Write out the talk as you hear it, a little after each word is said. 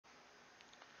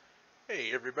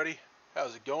Hey everybody,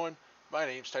 how's it going? My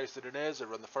name's Tyson Inez. I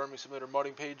run the Farming Simulator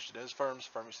modding page, Inez Farms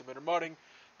Farming Simulator Modding,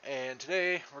 and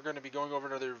today we're going to be going over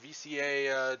another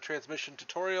VCA transmission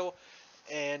tutorial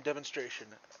and demonstration.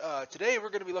 Today we're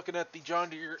going to be looking at the John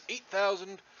Deere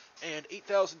 8000 and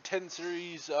 8010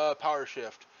 series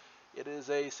Powershift. It is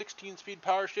a 16-speed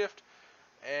Powershift,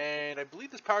 and I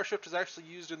believe this Powershift is actually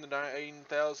used in the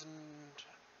 9000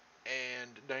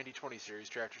 and 9020 series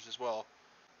tractors as well.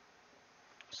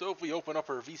 So if we open up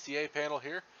our VCA panel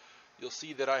here, you'll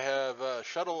see that I have a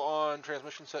shuttle on,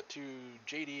 transmission set to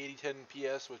JD 8010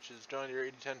 PS, which is John Deere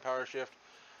 8010 Powershift.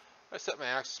 I set my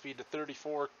axle speed to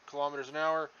 34 kilometers an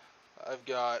hour. I've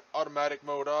got automatic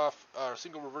mode off,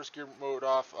 single reverse gear mode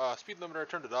off, speed limiter I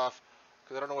turned it off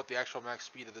because I don't know what the actual max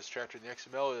speed of this tractor in the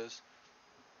XML is.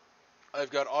 I've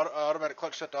got automatic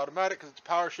clutch set to automatic because it's a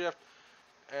Powershift.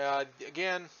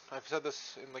 Again, I've said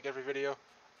this in like every video,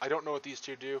 I don't know what these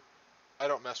two do. I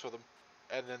don't mess with them.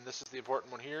 And then this is the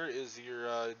important one here, is your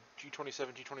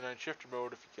G27, G29 shifter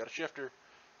mode. If you got a shifter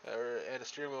and a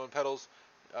steering wheel and pedals,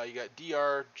 you got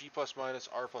DR, G++, R++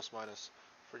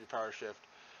 for your power shift.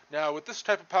 Now with this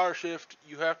type of power shift,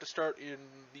 you have to start in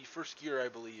the first gear, I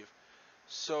believe.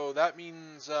 So that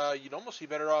means you'd almost be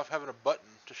better off having a button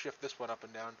to shift this one up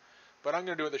and down. But I'm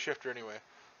going to do it with the shifter anyway.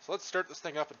 So let's start this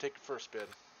thing up and take it for a spin.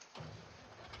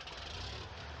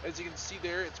 As you can see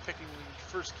there, it's picking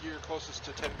the first gear closest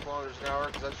to 10 kilometers an hour,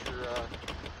 because that's your, that's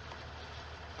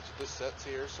what this sets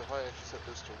here. So if I actually set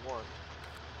this to 1,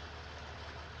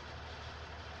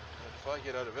 and if I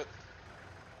get out of it,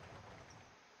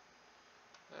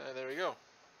 and there we go.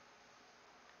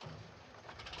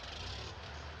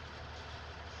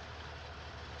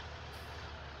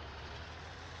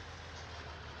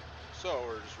 So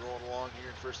we're just rolling along here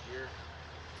in first gear.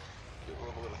 Give a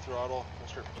little bit of throttle. We'll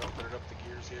start bumping it up the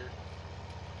gears here.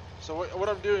 So what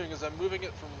I'm doing is I'm moving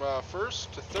it from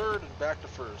first to third and back to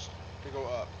first to go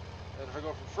up. And if I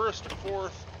go from first to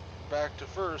fourth, back to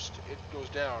first, it goes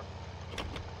down.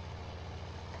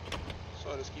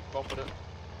 So I just keep bumping it.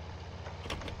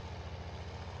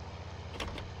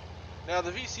 Now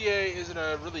the VCA isn't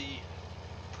a really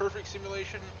perfect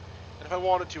simulation, and if I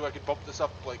wanted to, I could bump this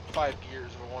up like 5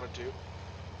 gears if I wanted to.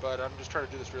 But I'm just trying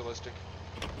to do this realistic.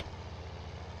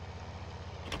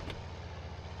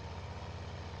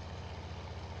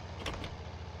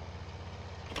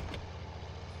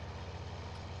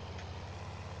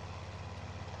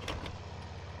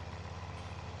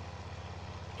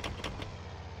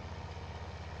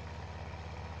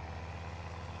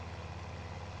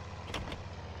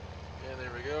 And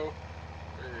there we go.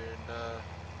 We're in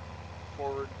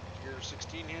forward gear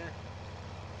 16 here.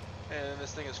 And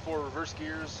this thing is 4 reverse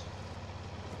gears.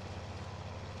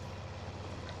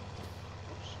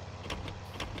 Oops.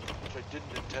 Which I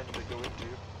didn't intend to go into.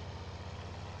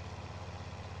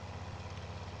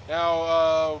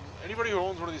 Now, anybody who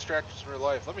owns one of these tractors in real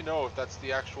life, let me know if that's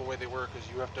the actual way they work, because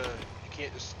you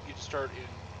can't just, you just start in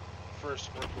first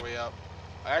and work your way up.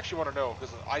 I actually want to know,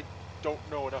 because I don't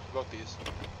know enough about these.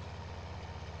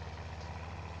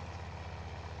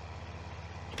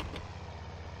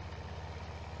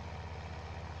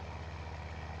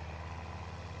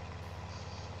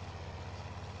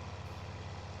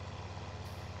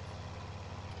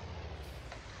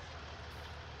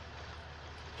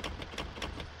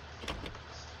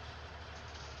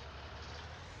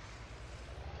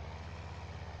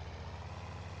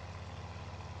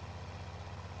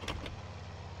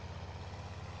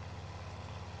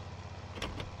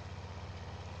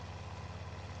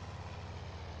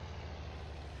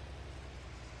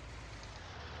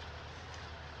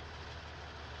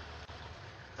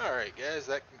 Alright guys,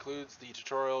 that concludes the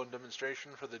tutorial and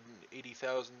demonstration for the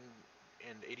 80,000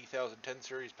 and 80,010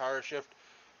 series Powershift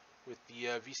with the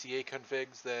VCA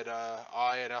configs that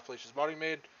I and Appalachia's Modding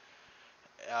made.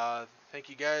 Thank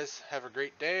you guys, have a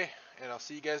great day, and I'll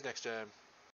see you guys next time.